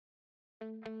The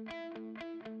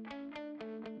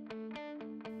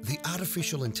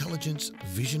Artificial Intelligence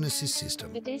Vision Assist System,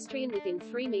 Pedestrian within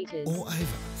 3 metres. or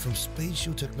AiVA from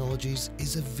Speedshield Technologies,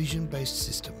 is a vision-based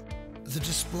system. The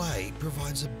display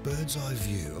provides a bird's-eye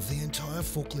view of the entire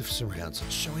forklift surrounds,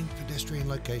 showing pedestrian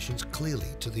locations clearly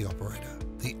to the operator.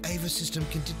 The AiVA system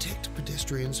can detect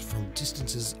pedestrians from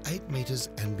distances 8 metres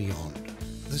and beyond.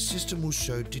 The system will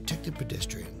show detected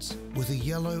pedestrians with a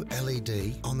yellow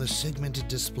LED on the segmented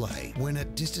display when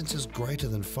at distances greater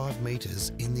than 5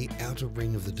 metres in the outer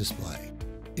ring of the display.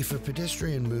 If a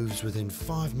pedestrian moves within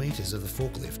 5 metres of the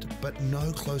forklift but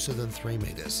no closer than 3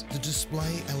 metres, the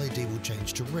display LED will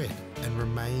change to red and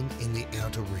remain in the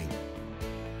outer ring.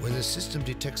 When the system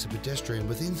detects a pedestrian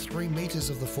within 3 metres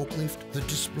of the forklift, the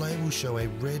display will show a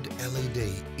red LED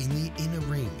in the inner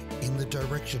ring in the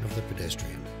direction of the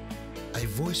pedestrian. A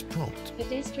voice prompt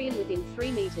Pedestrian within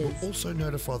 3 metres. will also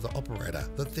notify the operator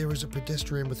that there is a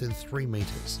pedestrian within 3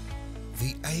 metres.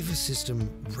 The AiVA system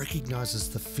recognises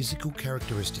the physical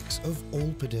characteristics of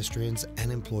all pedestrians and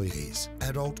employees,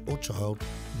 adult or child,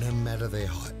 no matter their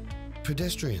height.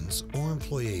 Pedestrians or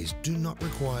employees do not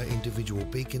require individual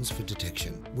beacons for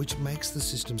detection, which makes the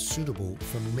system suitable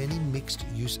for many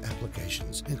mixed-use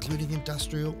applications, including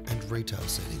industrial and retail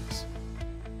settings.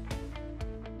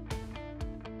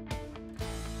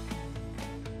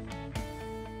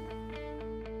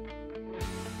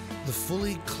 The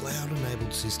fully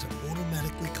cloud-enabled system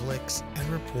automatically collects and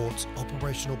reports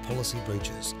operational policy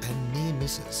breaches and near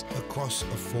misses across a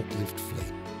forklift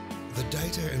fleet. The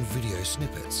data and video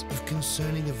snippets of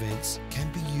concerning events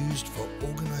can be used for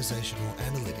organisational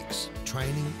analytics,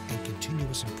 training and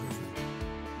continuous improvement.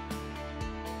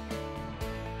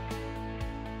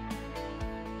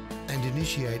 And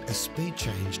initiate a speed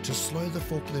change to slow the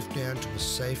forklift down to a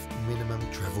safe minimum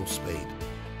travel speed.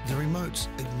 The remote's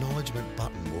acknowledgement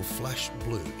button will flash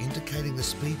blue, indicating the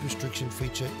speed restriction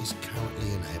feature is currently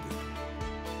enabled.